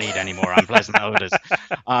does not need any more unpleasant odors.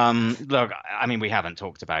 Look, I mean, we haven't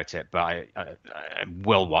talked about it, but I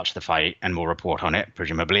will watch the fight and we'll report on it,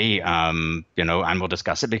 presumably, and we'll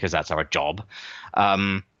discuss it because that's our job.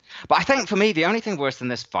 But I think for me, the only thing worse than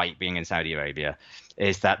this fight being in Saudi Arabia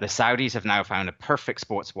is that the Saudis have now found a perfect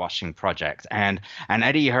sports washing project. And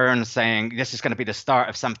Eddie Hearn saying this is going to be the start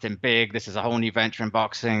of something big. This is a whole new venture in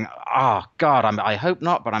boxing. Oh, God, I hope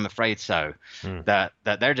not, but I'm afraid so. That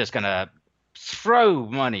they're just going to throw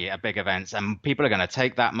money at big events and people are going to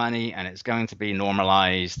take that money and it's going to be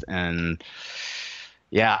normalized. And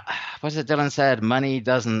yeah, what's it Dylan said? Money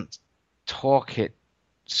doesn't talk, it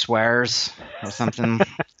swears or something.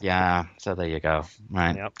 Yeah, so there you go.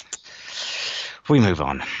 Right. Yep. We move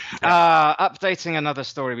on. Updating another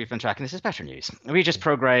story we've been tracking. This is better news. Regis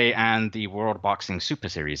Prograis and the World Boxing Super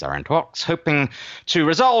Series are in talks, hoping to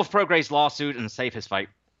resolve Prograis' lawsuit and save his fight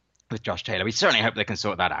with Josh Taylor. We certainly hope they can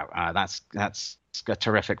sort that out. That's a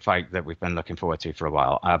terrific fight that we've been looking forward to for a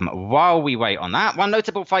while. While we wait on that, one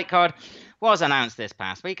notable fight card was announced this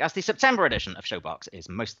past week as the September edition of ShoBox is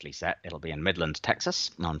mostly set. It'll be in Midland, Texas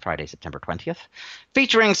on Friday, September 20th,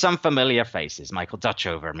 featuring some familiar faces. Michael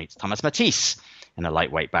Dutchover meets Thomas Matisse in a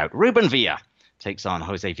lightweight bout. Ruben Villa takes on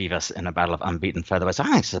Jose Vivas in a battle of unbeaten featherweights. I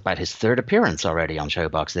think it's about his third appearance already on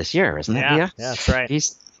ShoBox this year, isn't it, Villa? Yeah, that's right.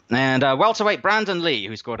 And welterweight Brandon Lee,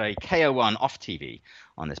 who scored a KO1 off TV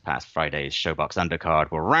on this past Friday's ShoBox undercard,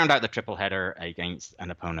 will round out the triple header against an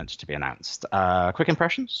opponent to be announced. Quick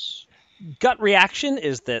impressions? Gut reaction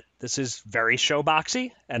is that this is very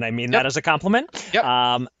ShoBoxy, and I mean that as a compliment.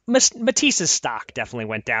 Yep. Matisse's stock definitely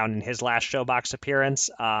went down in his last ShoBox appearance,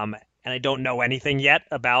 and I don't know anything yet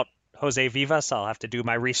about Jose Vivas. I'll have to do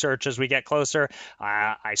my research as we get closer.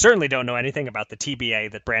 I certainly don't know anything about the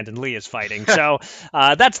TBA that Brandon Lee is fighting. So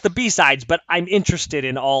that's the B-sides, but I'm interested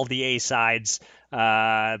in all the A-sides.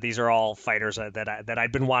 These are all fighters that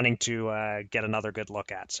I've been wanting to get another good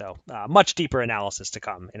look at. So much deeper analysis to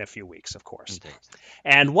come in a few weeks, of course. Indeed.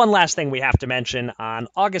 And one last thing we have to mention, on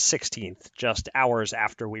August 16th, just hours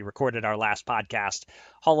after we recorded our last podcast,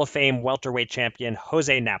 Hall of Fame welterweight champion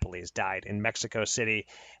Jose Napoles died in Mexico City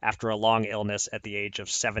after a long illness at the age of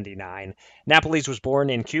 79. Napoles was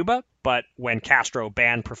born in Cuba, but when Castro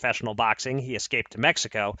banned professional boxing, he escaped to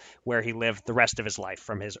Mexico, where he lived the rest of his life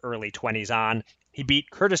from his early 20s on. He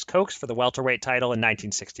beat Curtis Coax for the welterweight title in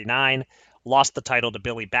 1969, lost the title to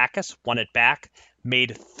Billy Backus, won it back,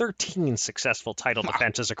 made 13 successful title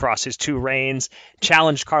defenses across his 2 reigns,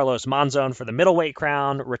 challenged Carlos Monzon for the middleweight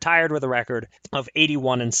crown, retired with a record of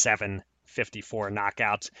 81-7, 54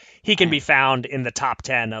 knockouts. He can be found in the top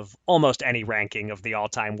 10 of almost any ranking of the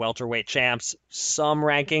all-time welterweight champs. Some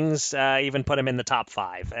rankings even put him in the top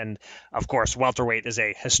 5. And of course, welterweight is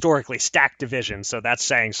a historically stacked division, so that's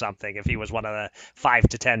saying something if he was one of the 5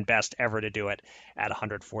 to 10 best ever to do it at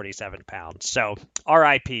 147 pounds. So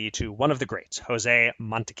RIP to one of the greats, Jose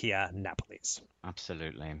Montequia Napoles.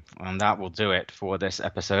 Absolutely. And that will do it for this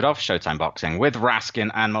episode of Showtime Boxing with Raskin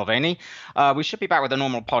and Mulvaney. We should be back with a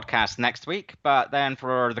normal podcast next week, but then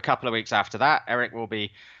for the couple of weeks after that, Eric will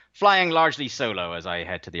be flying largely solo as I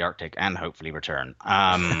head to the Arctic and hopefully return.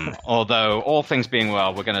 Although, all things being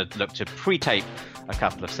well, we're going to look to pre-tape a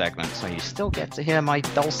couple of segments, so you still get to hear my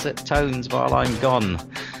dulcet tones while I'm gone.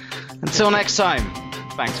 Until next time,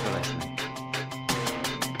 thanks for listening.